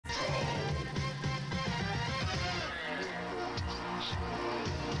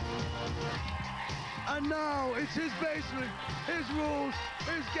And now it's his basement, his rules,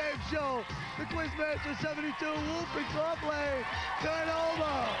 his game show. The Quizmaster 72, Whoopi Goldberg, turn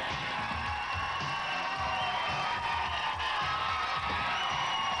over.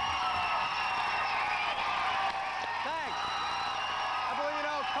 Thanks. I believe you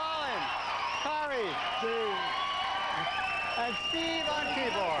know Colin, Kari, and Steve on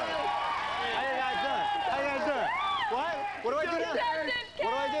keyboard. How you guys doing? How you guys doing? What? What do I do now?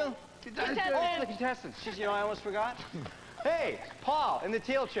 What do I do? Oh, the contestants. Jeez, you know, I almost forgot. Hey, Paul, in the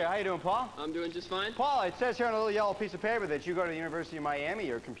teal chair. How you doing, Paul? I'm doing just fine. Paul, it says here on a little yellow piece of paper that you go to the University of Miami.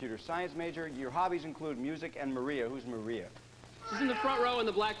 You're a computer science major. Your hobbies include music and Maria. Who's Maria? She's in the front row in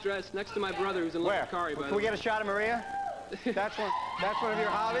the black dress next to my brother who's in love with Kari. Can we get a shot of Maria? That's one of your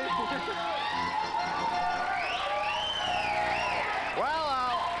hobbies? Well,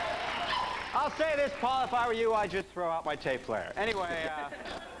 I'll say this, Paul, if I were you, I'd just throw out my tape player. Anyway,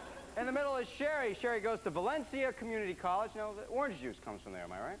 in the middle is Sherry. Sherry goes to Valencia Community College. You know, the orange juice comes from there,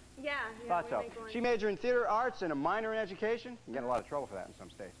 am I right? Yeah. Thought so. She majored in theater arts and a minor in education. You get in a lot of trouble for that in some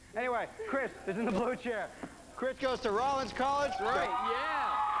states. Anyway, Chris is in the blue chair. Chris goes to Rollins College. Right,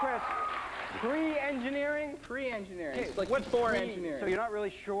 yeah. Chris, pre-engineering? Pre-engineering. Okay, It's like what's before engineering. So you're not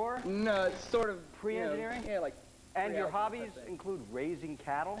really sure? No, it's sort of pre-engineering? Yeah, like. And your hobbies include raising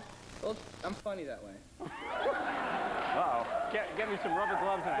cattle? Well, I'm funny that way. Uh-oh. Get me some rubber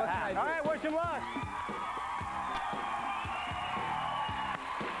gloves and a hat. All right, wish him luck.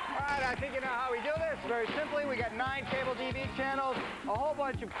 All right, I think you know how we do this. Very simply, we got 9 cable TV channels, a whole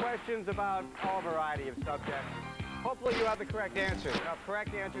bunch of questions about all variety of subjects. Hopefully you have the correct answers. Now,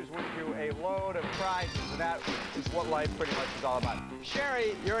 correct answers win you a load of prizes, and that is what life pretty much is all about.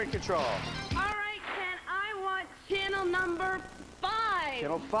 Sherry, you're in control. All right, Ken, I want channel number 5.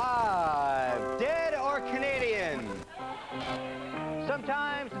 Channel 5. Dead or Canadian?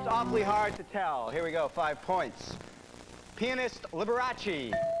 Sometimes it's awfully hard to tell. Here we go, 5 points. Pianist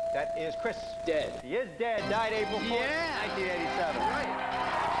Liberace. That is Chris. Dead. He is dead. Died April 4th, 1987. Right.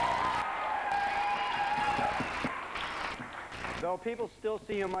 Though people still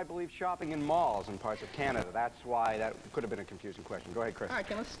see him, I believe, shopping in malls in parts of Canada. That's why that could have been a confusing question. Go ahead, Chris. All right,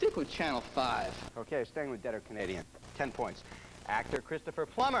 Ken, let's stick with channel 5. Okay, staying with Dead or Canadian. 10 points. Actor Christopher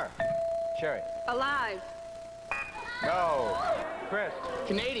Plummer. Sherry. Alive. No. Chris.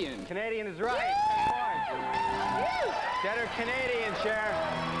 Canadian. Canadian is right. 10 points. Dead or Canadian,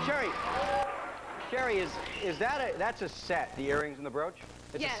 Sherry. Sherry, is that that's a set, the earrings and the brooch?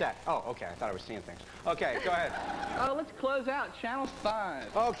 It's a set. Oh, okay. I thought I was seeing things. Okay, go ahead. Oh, let's close out channel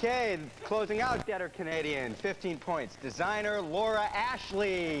 5. Okay, closing out Dead or Canadian. 15 points. Designer Laura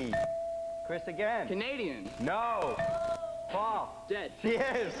Ashley. Chris again. Canadian. No. Paul. Dead. She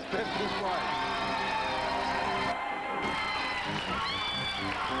is. 15 points.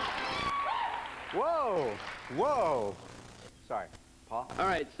 Whoa. Whoa. Sorry. Paul? All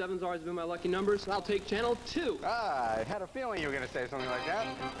right, 7's always been my lucky number, so I'll take channel 2. Ah, I had a feeling you were going to say something like that.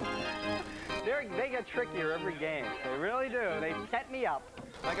 They get trickier every game. They really do. They set me up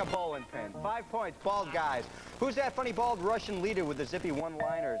like a bowling pin. 5 points, bald guys. Who's that funny bald Russian leader with the zippy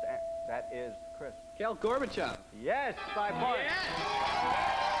one-liners? That is Chris. Mikhail Gorbachev. Yes, 5 points.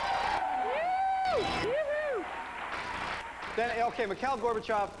 Yes! Woo-hoo! Then, okay, Mikhail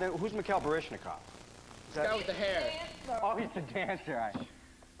Gorbachev, then who's Mikhail Baryshnikov? The guy with the hair. Oh, he's the dancer. I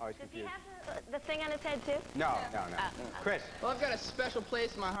always Does he confused. have the thing on his head, too? No. Chris. Well, I've got a special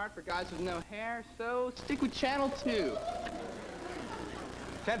place in my heart for guys with no hair, so stick with channel 2.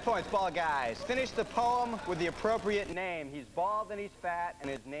 10 points, bald guys. Finish the poem with the appropriate name. He's bald and he's fat, and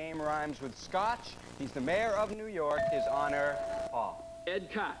his name rhymes with Scotch. He's the mayor of New York. His honor, Paul. Ed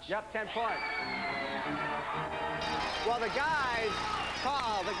Koch. Yep, 10 points. Well, the guys,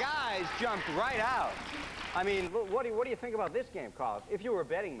 Paul, the guys jumped right out. I mean, what do you think about this game, Carl? If you were a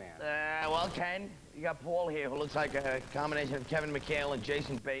betting man. Well, Ken, you got Paul here, who looks like a combination of Kevin McHale and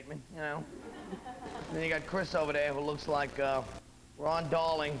Jason Bateman, you know. And then you got Chris over there, who looks like Ron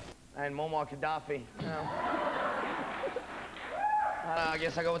Darling and Muammar Gaddafi, you know. I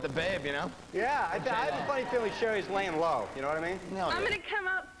guess I go with the babe, you know. Yeah, I have a funny feeling Sherry's laying low, you know what I mean? No, I'm going to come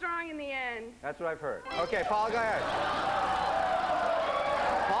out strong in the end. That's what I've heard. Okay, Paul, go ahead.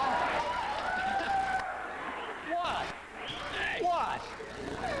 Paul? What?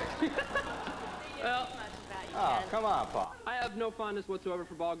 Well, oh, come on, Paul. I have no fondness whatsoever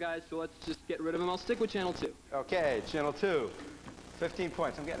for bald guys, so let's just get rid of him. I'll stick with channel 2. Okay, channel 2. 15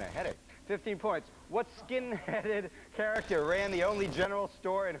 points. I'm getting a headache. 15 points. What skin-headed character ran the only general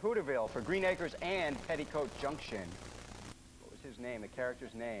store in Hooterville for Green Acres and Petticoat Junction? What was his name, the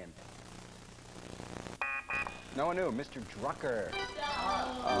character's name? No one knew. Mr. Drucker.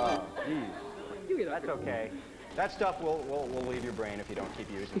 Oh, geez. You either. That's okay. That stuff will leave your brain if you don't keep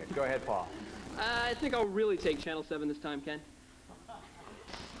using it. Go ahead, Paul. I think I'll really take Channel 7 this time, Ken.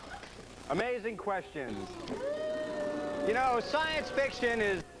 Amazing questions. You know, science fiction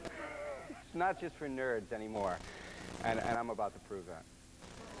is not just for nerds anymore, and I'm about to prove that.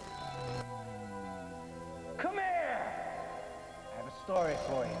 Come here! I have a story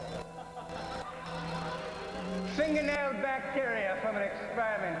for you. Fingernail bacteria from an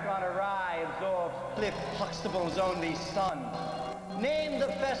experiment gone awry absorbs Cliff Huxtable's only son. Name the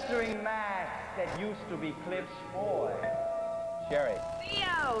festering mass that used to be Cliff's boy. Sherry.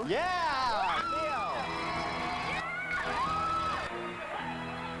 Theo. Yeah! Theo!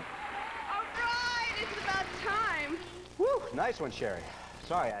 All right, it's about time. Woo! Nice one, Sherry.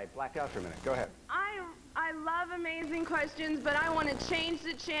 Sorry, I blacked out for a minute. Go ahead. I love amazing questions, but I want to change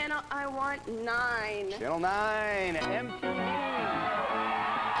the channel. I want 9. Channel 9, MTV.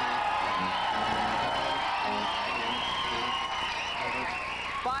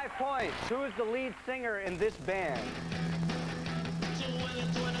 5 points. Who is the lead singer in this band?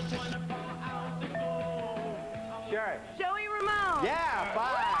 Sherry. Joey Ramone. Yeah,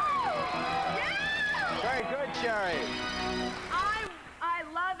 5. Yeah! Very good, Sherry. I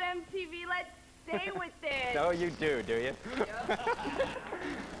love MTV. Let's stay with it. So you do you?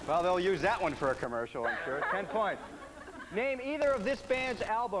 Well, they'll use that one for a commercial, I'm sure. 10 points. Name either of this band's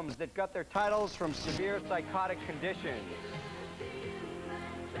albums that got their titles from severe psychotic conditions.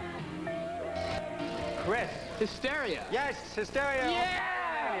 Chris. Hysteria. Yes, Hysteria.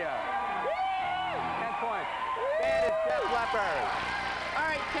 Yeah! 10 points. Band is Def Leppard. All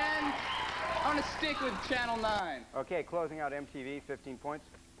right, Ken. I'm going to stick with Channel 9. Okay, closing out MTV, 15 points.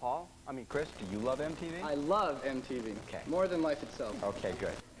 Chris, do you love MTV? I love MTV. Okay. More than life itself. Okay,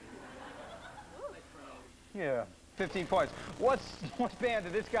 good. Yeah, 15 points. What band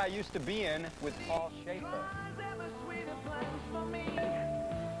did this guy used to be in with Paul Schaefer?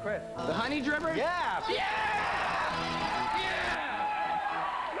 Chris. The Honey Drippers? Yeah! Yeah! Yeah!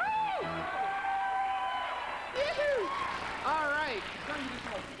 Woo! Yoo-hoo! All right.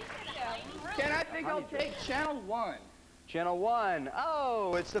 Ken, I think I'll take Channel 1. Channel 1.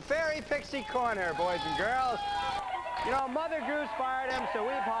 Oh, it's the Fairy Pixie Corner, boys and girls. You know, Mother Goose fired him, so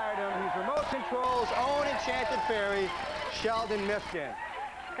we've hired him. He's Remote Control's own enchanted fairy, Sheldon Mifkin.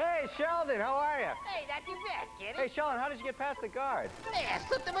 Hey, Sheldon, how are you? Hey, not too bad, kid. Hey, Sheldon, how did you get past the guard? Hey, I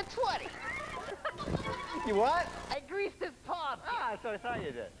slipped him a 20. You what? I greased his palm. Ah, so I thought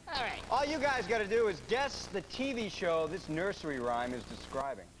you did. All right. All you guys got to do is guess the TV show this nursery rhyme is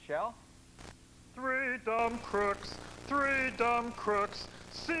describing. Shell? 3 dumb crooks, 3 dumb crooks.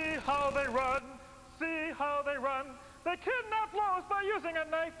 See how they run, see how they run. They kidnapped Lois by using a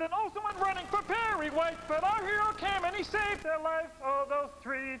knife, then also went running for Perry White. But our hero came and he saved their life. Oh, those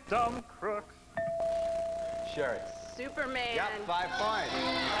 3 dumb crooks. Sherry. Superman. Yep, 5 points.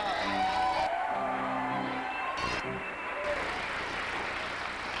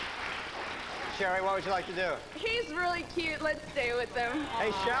 Sherry, what would you like to do? He's really cute. Let's stay with him.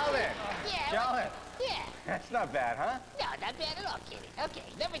 Hey, Sheldon. Yeah. Sheldon. Yeah. That's not bad, huh? No, not bad at all, kitty. Okay,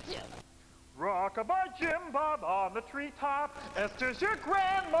 number 2. Rockabye Jim Bob on the treetop. Esther's your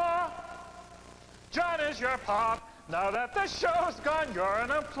grandma. John is your pop. Now that the show's gone, you're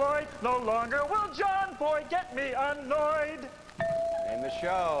unemployed. No longer will John Boy get me annoyed. Name the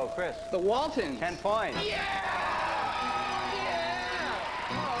show, Chris. The Waltons. 10 points. Yeah!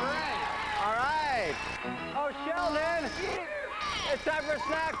 All right. All right. Oh, Sheldon. It's time for a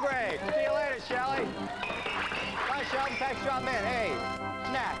snack break. See you later, Shelly. Bye, Sheldon. Thanks for dropping in. Hey,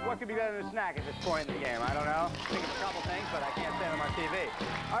 snack. What could be better than a snack at this point in the game? I don't know. Think of a couple things, but I can't say them on TV.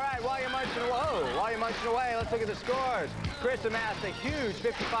 All right, while you're munching away, let's look at the scores. Chris amassed a huge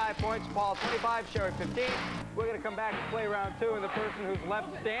 55 points. Paul 25, Sherry 15. We're going to come back and play round 2, and the person who's left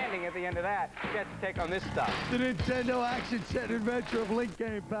standing at the end of that gets to take on this stuff. The Nintendo Action Set Adventure of Link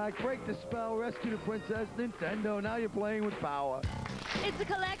Game Pack. Break the spell, rescue the princess. Nintendo, now you're playing with power. It's a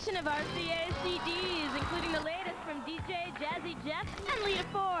collection of RCA CDs, including the latest from DJ Jazzy Jeff and Lita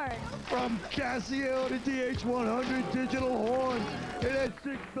Ford. From Casio to DH100 digital horns. It has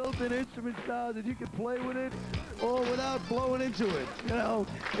 6 built-in instrument styles that you can play with it or without blowing into it. You know,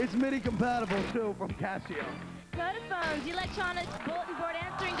 it's MIDI compatible too from Casio. Codaphones, electronic bulletin board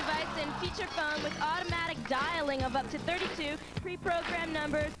answering device and feature phone with automatic dialing of up to 32 pre-programmed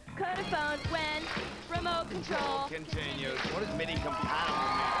numbers. Codaphone when remote control. Continues. What does MIDI compatible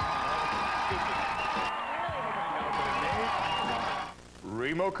mean?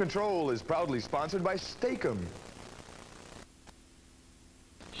 Remote Control is proudly sponsored by Steakum.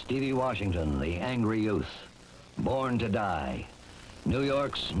 Stevie Washington, the angry youth, born to die. New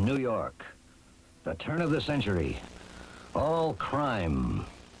York's New York. The turn of the century. All crime.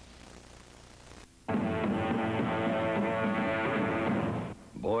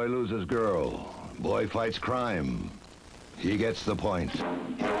 Boy loses girl. Boy fights crime. He gets the point.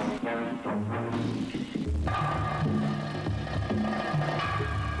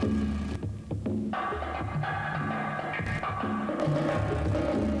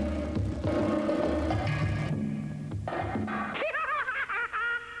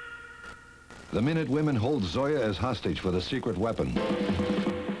 The minute women hold Zoya as hostage for the secret weapon.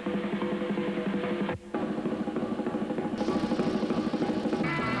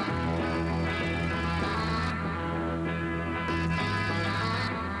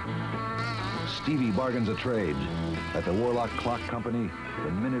 Stevie bargains a trade. At the Warlock Clock Company,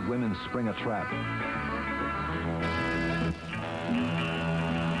 the minute women spring a trap.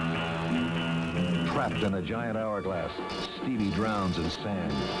 Trapped in a giant hourglass, Stevie drowns in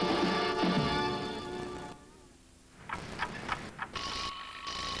sand.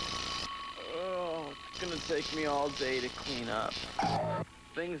 Oh, it's gonna take me all day to clean up.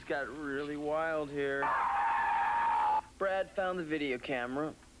 Things got really wild here. Brad found the video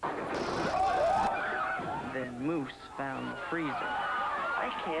camera. Then Moose found the freezer. I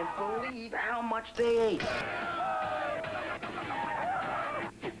can't believe how much they ate.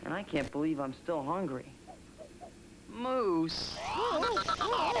 And I can't believe I'm still hungry. Moose.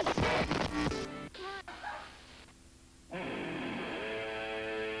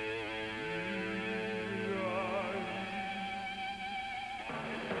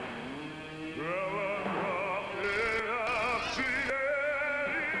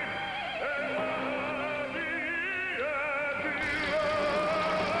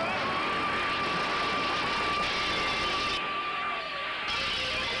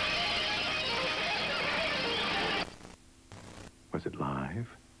 Was it live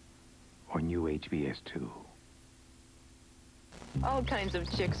or new HBS 2? All kinds of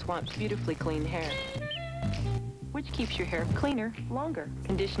chicks want beautifully clean hair. Which keeps your hair cleaner longer?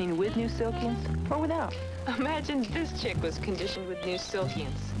 Conditioning with new Silkians or without? Imagine this chick was conditioned with new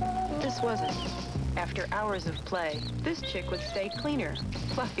Silkians. This wasn't. After hours of play, this chick would stay cleaner,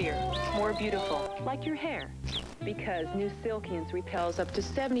 fluffier, more beautiful, like your hair. Because new Silkians repels up to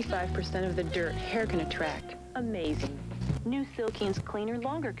 75% of the dirt hair can attract. Amazing. New Silkians Cleaner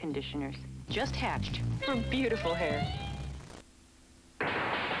Longer Conditioners. Just hatched for beautiful hair.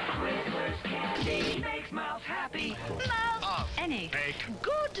 Twizzlers candy makes mouth happy. Mouth any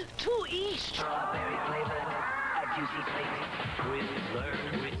good to eat. Strawberry flavored, a juicy flavor. Twizzlers.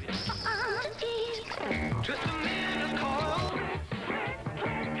 Twist them in a coil.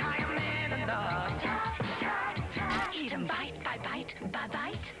 Tie them in a knot. Eat them bite by bite by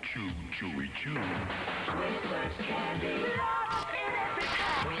bite. Chew, chewy, chew. Twizzlers candy. Lost in every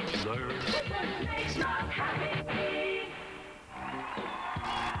pack. Twizzlers makes mouth happy.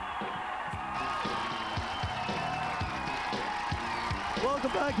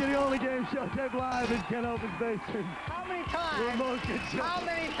 Welcome back to the only game show taped live in Ken Open's basement. How many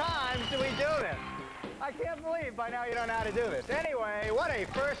times do we do this? I can't believe by now you don't know how to do this. Anyway, what a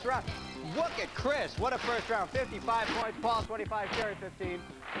first round. Look at Chris. What a first round. 55 points. Paul, 25. Sherry, 15.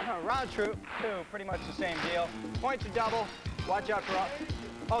 Round two, pretty much the same deal. Points are double. Watch out for...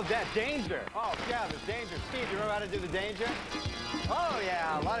 Oh, that danger. Oh, yeah, there's danger. Steve, you remember how to do the danger? Oh,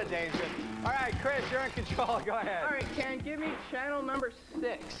 yeah, a lot of danger. All right, Chris, you're in control. Go ahead. All right, Ken, give me channel number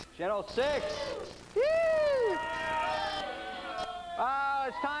 6. Channel 6. Woo!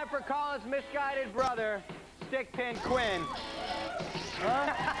 It's time for Colin's misguided brother, Stickpin Quinn.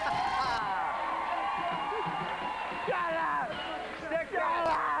 Huh? Shut up! Stickpin!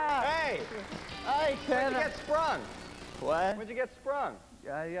 Hey! Hey, Ken. When'd you get sprung? What? When'd you get sprung?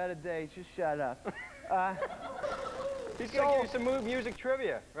 Yeah, the other day. Just shut up. He's gonna give you some music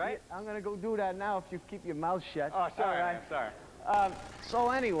trivia, right? Yeah, I'm gonna go do that now if you keep your mouth shut. Oh, sorry, All right. I'm sorry. So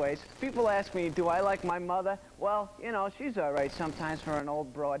anyways, people ask me, do I like my mother? Well, you know, she's all right sometimes for an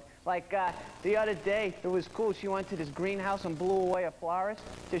old broad. Like, the other day, it was cool. She went to this greenhouse and blew away a florist,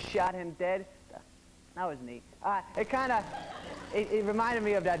 just shot him dead. That was neat. It reminded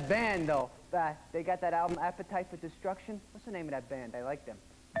me of that band, though. They got that album, Appetite for Destruction. What's the name of that band? I like them.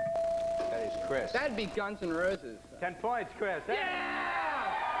 That is Chris. That'd be Guns N' Roses. 10 points, Chris. Hey. Yeah!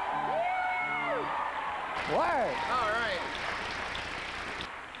 Word. All right.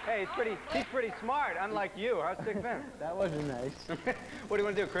 Hey, he's pretty smart, unlike you, huh, Stickpin? That wasn't nice. What do you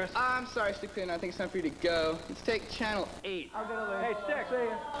want to do, Chris? I'm sorry, Stickpin. I think it's time for you to go. Let's take channel 8. I'll get over there. Hey, Stick.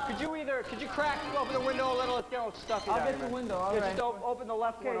 Could you crack open the window a little? Let's get a little stuffy I'll down get here. the window, all right. Just open the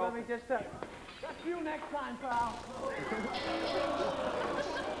left one. Let me just... See you next time, pal.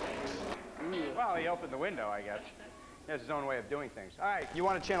 Well, he opened the window, I guess. He has his own way of doing things. All right, you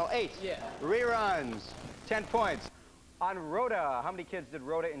wanted channel 8? Yeah. Reruns, 10 points. On Rhoda, how many kids did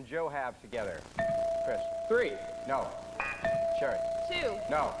Rhoda and Joe have together? Chris? 3. No. Sherry? 2.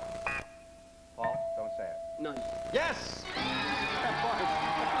 No. Paul, don't say it. None. Yes! 10 points.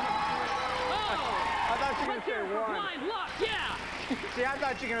 I thought you were going to say 1. Blind luck, yeah! See, I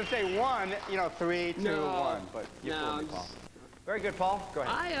thought you were going to say 1, you know, 3, 2, No. 1. But you fooled me, Paul. Very good, Paul. Go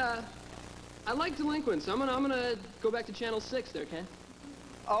ahead. I like delinquents. I'm gonna go back to channel 6 there, Ken.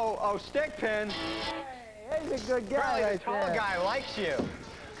 Oh, Stickpin. Hey, he's a good guy. Apparently right the tall there. guy likes you.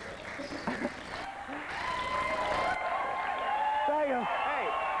 Thank you. Hey.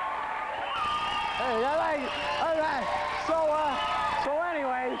 Hey, all right.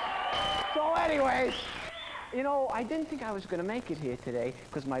 So anyways, you know, I didn't think I was going to make it here today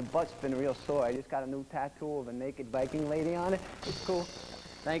because my butt's been real sore. I just got a new tattoo of a naked Viking lady on it. It's cool.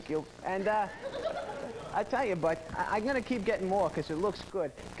 Thank you. And I tell you, but I'm going to keep getting more because it looks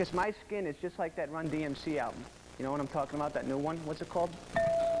good. Because my skin is just like that Run DMC album. You know what I'm talking about, that new one? What's it called?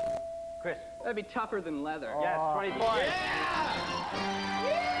 Chris. That'd be tougher than leather. Yes, 20 points.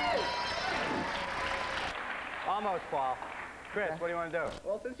 Yeah! Almost, Paul. Chris, what do you want to do?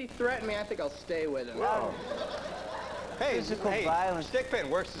 Well, since he threatened me, I think I'll stay with him. Whoa. Hey, Physical violence. Stickpin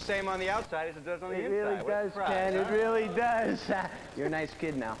works the same on the outside as it does on the It inside. really What a does, surprise, Ken. It huh? really does. You're a nice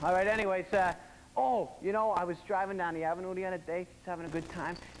kid now. All right, anyways, oh, you know, I was driving down the avenue the other day, just having a good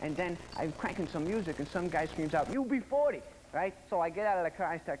time, and then I'm cranking some music, and some guy screams out, "You be 40!" Right? So I get out of the car,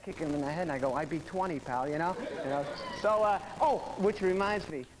 I start kicking him in the head, and I go, "I be 20, pal," you know? So, oh, which reminds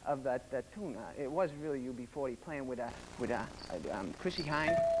me of that tune. It was really You Be 40, playing with Chrissy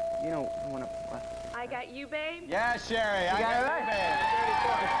Hynde. You know, I got you, babe. Yeah, Sherry. You got it right. 30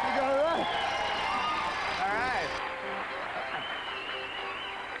 points. You got it right. All right.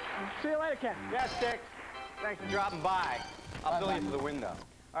 See you later, Ken. Yeah, Stick. Thanks for dropping by. I'll bill you for the window.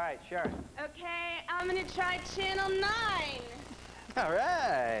 All right, Sherry. Okay, I'm gonna try channel 9. All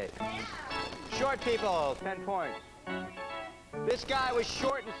right. Short people, 10 points. This guy was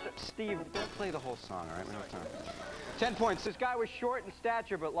short and... Steve, don't play the whole song, all right? We don't have time. 10 points. This guy was short in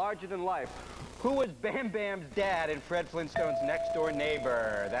stature, but larger than life. Who was Bam Bam's dad in Fred Flintstone's Next Door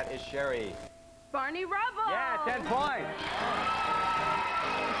Neighbor? That is Sherry. Barney Rubble. Yeah, 10 points.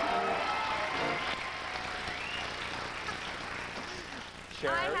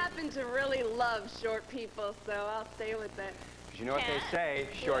 Sherry. I happen to really love short people, so I'll stay with it. You know what they say,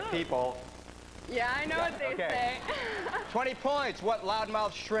 short people. Yeah, I know what they say. 20 points. What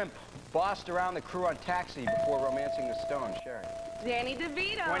loudmouth shrimp bossed around the crew on Taxi before romancing the Stones? Sherry. Danny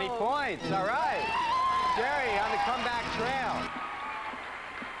DeVito. 20 points. All right. Sherry on the comeback trail.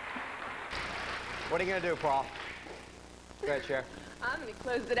 What are you going to do, Paul? Go ahead, Sherry. I'm going to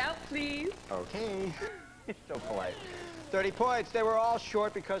close it out, please. Okay. He's so polite. 30 points. They were all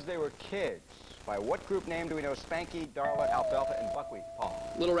short because they were kids. By what group name do we know Spanky, Darla, Alfalfa, and Buckwheat? Paul.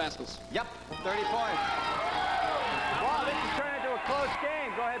 Little Rascals. Yep. 30 points. Wow, this is turning into a close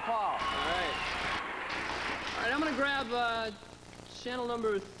game. Go ahead, Paul. All right, I'm gonna grab channel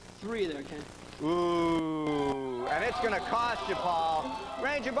number 3 there, Ken. Ooh, and it's gonna cost you, Paul.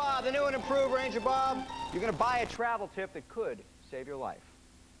 Ranger Bob, the new and improved Ranger Bob. You're gonna buy a travel tip that could save your life.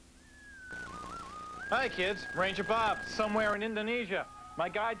 Hi, kids. Ranger Bob, somewhere in Indonesia. My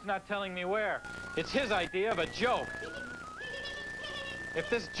guide's not telling me where. It's his idea of a joke. If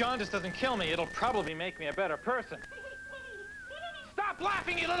this jaundice doesn't kill me, it'll probably make me a better person. Stop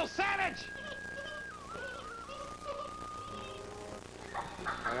laughing, you little savage!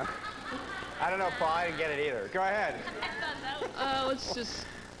 I don't know, Paul. I didn't get it either. Go ahead. Let's just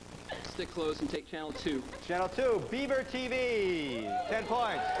stick close and take channel 2. Channel 2, Beaver TV. 10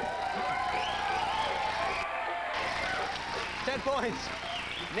 points. 10 points.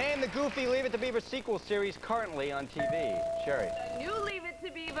 Name the goofy Leave It to Beaver sequel series currently on TV. Sherry. New Leave It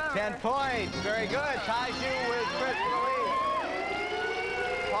to Beaver. 10 points. Very good. Ties you with Chris for the lead.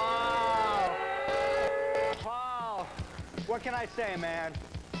 Paul. Paul. What can I say, man?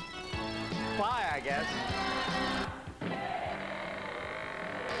 Bye, I guess.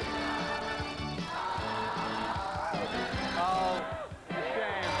 Oh,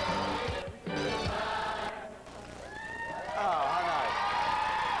 shame. Oh, how nice.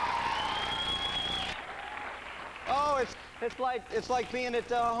 Oh, it's like being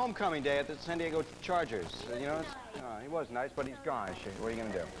at homecoming day at the San Diego Chargers. You know, he was nice, but he's gone. What are you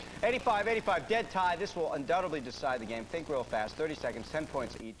gonna do? 85, dead tie. This will undoubtedly decide the game. Think real fast. 30 seconds, 10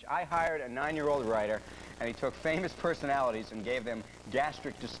 points each. I hired a 9-year-old writer, and he took famous personalities and gave them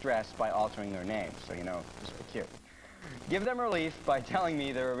gastric distress by altering their names. So you know, it's cute. Give them relief by telling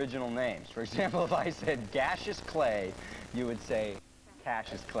me their original names. For example, if I said Gaseous Clay, you would say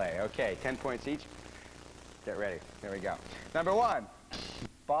Cassius Clay. Okay, 10 points each. Get ready. Here we go. Number 1,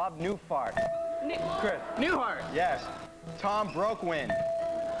 Bob Newfart. Chris. Newhart. Yes. Tom Brokewind.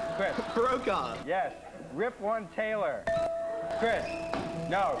 Chris. Brokaw. Yes. Rip One Taylor. Chris.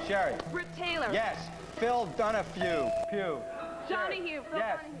 No, Sherry. Rip Taylor. Yes. Phil Donahue. Donahue. Phil Yes. Donahue.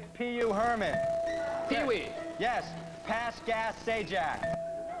 P.U. Herman. Pee-wee. Yes. Pass Gas Sajak.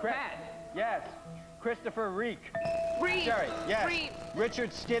 Pat. Yes. Christopher Reek. Reed. Sherry. Yes. Reed.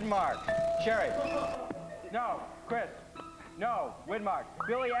 Richard Skidmark. Sherry. No. Chris. No. Widmark.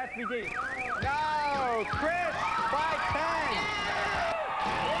 Billy SVD. No. Chris. By 10.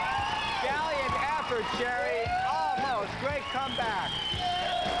 Gallant effort, Sherry. Almost. Great comeback.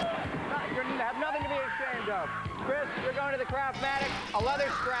 You have nothing to be ashamed of. Chris, you're going to the Craftmatic, a leather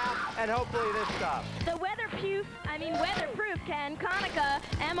strap, and hopefully this stuff. The weatherproof Ken Konica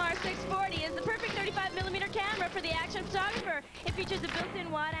MR640 is the perfect 35mm camera for the action photographer. It features a built-in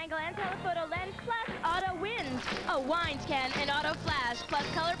wide-angle and telephoto lens, plus auto wind, a wind Ken, and auto flash, plus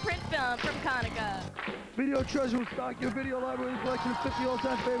color print film from Konica. Video Treasure will stock your video library collection of 50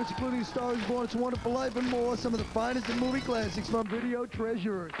 all-time favorites, including Star is Born, It's a Wonderful Life, and more. Some of the finest in movie classics from Video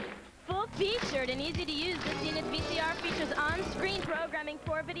Treasures. Full-featured and easy to use, this unit's VCR features on-screen programming,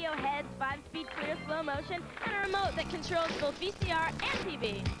 4 video heads, 5-speed clear slow motion, and a remote that controls both VCR and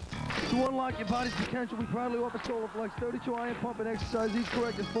TV. To unlock your body's potential, we proudly offer SolarFlex 32 iron pump and exercise, each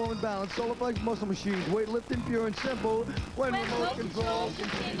correct and form and balance. SolarFlex muscle machines, weightlifting, pure and simple, when remote control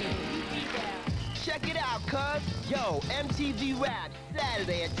continues. Check it out, cuz. Yo, MTV Rap,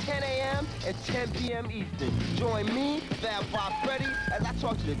 Saturday at 10 a.m. and 10 p.m. Eastern. Join me, Vampire Freddy, as I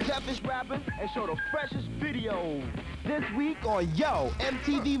talk to the toughest rappers and show the freshest videos. This week on Yo,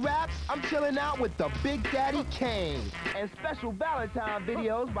 MTV Raps, I'm chilling out with the Big Daddy Kane and special Valentine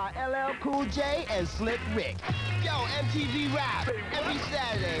videos by LL Cool J and Slick Rick. Yo, MTV Rap, every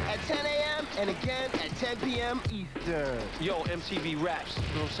Saturday at 10 a.m. and again at 10 p.m. Eastern. Yo, MTV Raps, you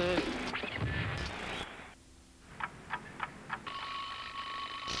know what I'm saying?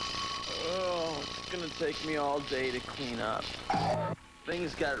 Oh, it's gonna take me all day to clean up.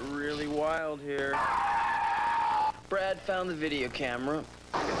 Things got really wild here. Brad found the video camera.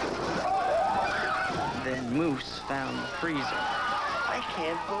 Then Moose found the freezer. I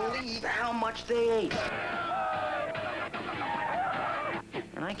can't believe how much they ate.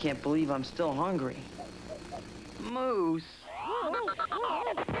 And I can't believe I'm still hungry. Moose.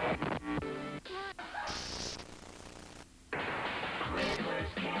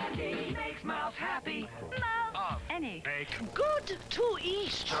 Candy makes mouth happy. Mouth any good to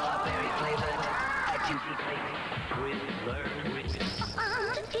eat. Strawberry flavored, a juicy flavor with richness.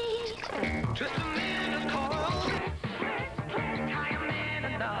 Just a minute call. Tie 'em in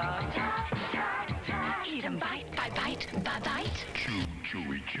a knot. Eat 'em bite by bite by bite. Chew,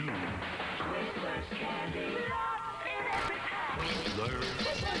 chewy, chew. Twizzlers candy. In every pack.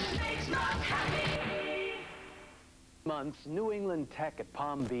 Twizzlers makes mouth happy. Months, New England Tech at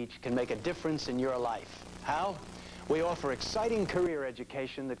Palm Beach can make a difference in your life. How? We offer exciting career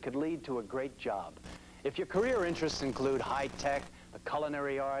education that could lead to a great job. If your career interests include high-tech, the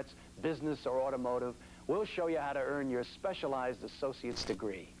culinary arts, business, or automotive, we'll show you how to earn your specialized associate's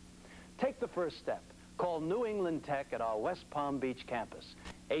degree. Take the first step. Call New England Tech at our West Palm Beach campus.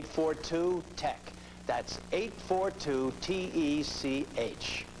 842-TECH. That's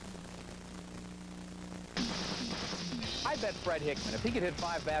 842-TECH. I bet Fred Hickman, if he could hit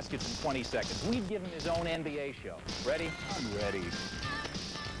 5 baskets in 20 seconds, we'd give him his own NBA show. Ready? I'm ready.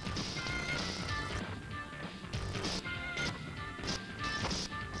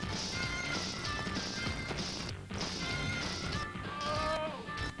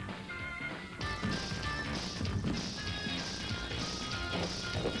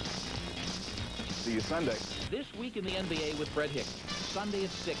 See you Sunday. This week in the NBA with Fred Hickman, Sunday at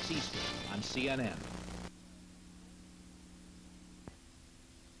 6 Eastern on CNN.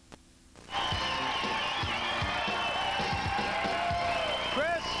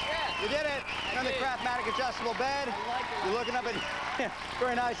 You did it. You're on the Craftmatic adjustable bed. You're looking up at...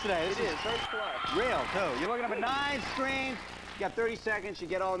 Very nice today. This is first class. real, too. You're looking up at 9 screens. You got 30 seconds. You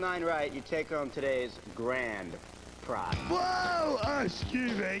get all 9 right. You take home today's grand prize. Whoa! A ski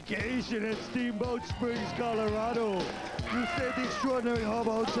vacation at Steamboat Springs, Colorado. You stay at the extraordinary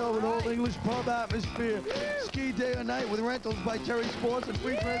Harbor Hotel with all English pub atmosphere. Ski day or night with rentals by Terry Sports and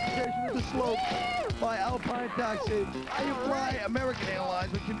free transportation to the slope by Alpine Taxi. You fly American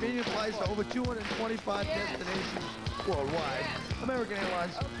Airlines with convenient flights to over 225 destinations. worldwide. American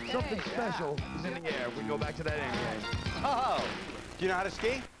Airlines, something special is in the air. We can go back to that airline. Oh, do you know how to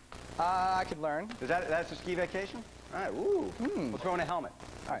ski? I could learn. That's a ski vacation? All right, woo. We'll throw in a helmet.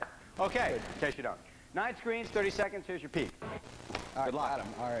 All right. Okay, in case you don't. 9 screens, 30 seconds, here's your peak. Good luck. Adam,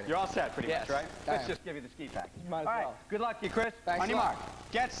 all right. You're all set pretty much, right? Let's just give you the ski package. Might as all right, well. good luck to you, Chris. Thanks On your a lot.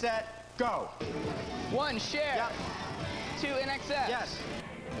 mark. Get set, go. 1, Cher. Yep. 2, NXS. Yes.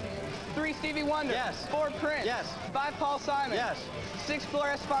 3, Stevie Wonder. Yes. 4, Prince. Yes. 5, Paul Simon. Yes. 6,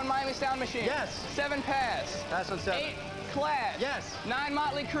 Flora Estefan, Miami Sound Machine. Yes. 7, Pass. Pass on 7. 8, Clash. Yes. 9,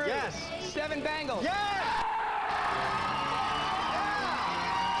 Motley Crue. Yes. 7, Bangles. Yes!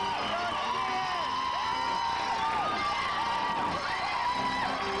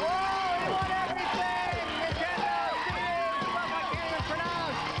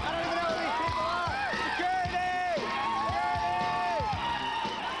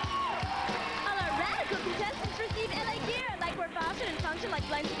 like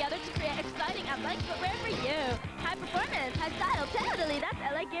blend together to create exciting athletic footwear for you. High performance, high style, totally, that's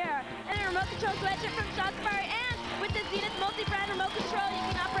LA Gear. And a remote control sweatshirt from Shot Safari, and with the Zenith multi-brand remote control, you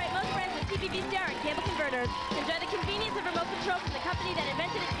can operate most brands with TV VCR and cable converters. Enjoy the convenience of remote control from the company that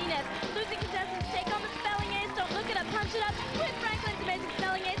invented it, Zenith. Losing contestants, take on the spelling aids, don't look it up, punch it up. With Franklin's amazing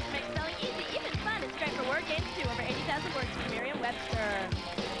spelling aids to make spelling easy, even fun. It's great for word games too, over 80,000 words from Merriam-Webster.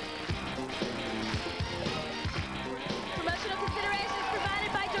 Promotional considerations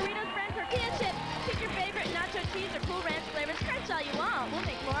provided by Doritos brand tortilla chips. Pick your favorite nacho cheese or Cool Ranch flavors. Crunch all you want. We'll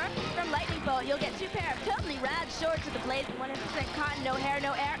make more. From Lightning Bolt, you'll get 2 pair of totally rad shorts with the blazing 100% cotton, no hair,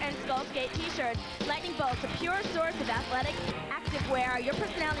 no air, and Skull Skate t-shirts. Lightning Bolt's a pure source of athletic active wear. Your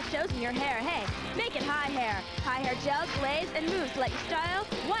personality shows in your hair. Hey, make it high hair. High hair gels, glaze, and mousse to let you style.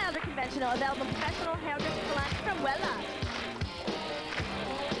 Wild or conventional, available in professional hairdresser salons from Wella.